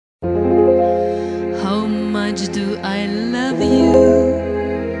much do I love you?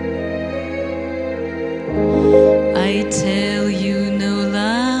 I tell you no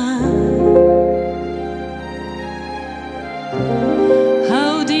lie.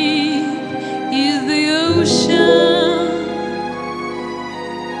 How deep is the ocean?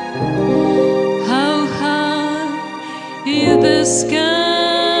 How high is the sky?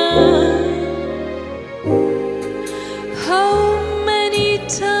 How many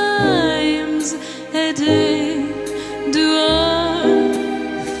times a day do I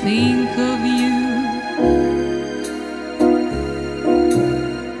think of you?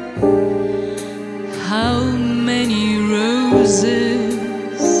 How many roses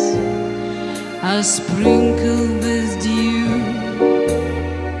are sprinkled with dew?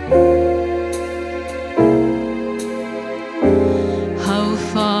 How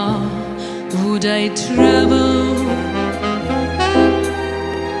far would I travel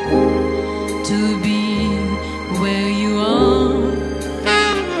to be where you are?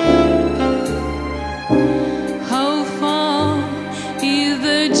 How far is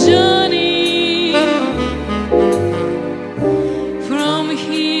the journey from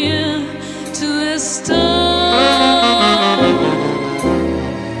here to a star?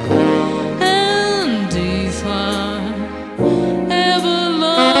 And if I ever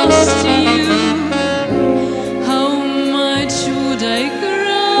lost you, how much would I cry?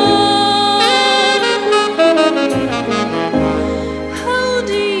 How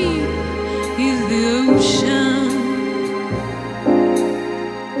deep is the ocean?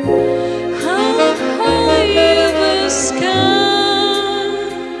 How high is the sky?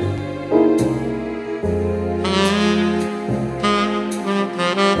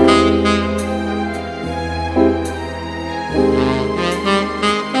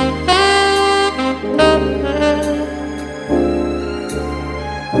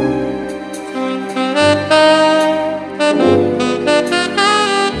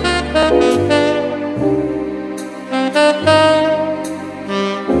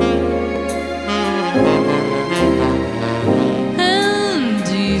 And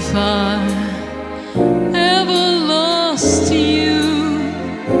if I ever lost you,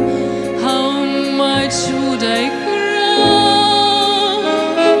 how much would I cry?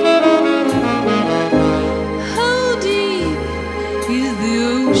 How deep is the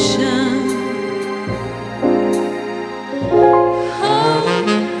ocean?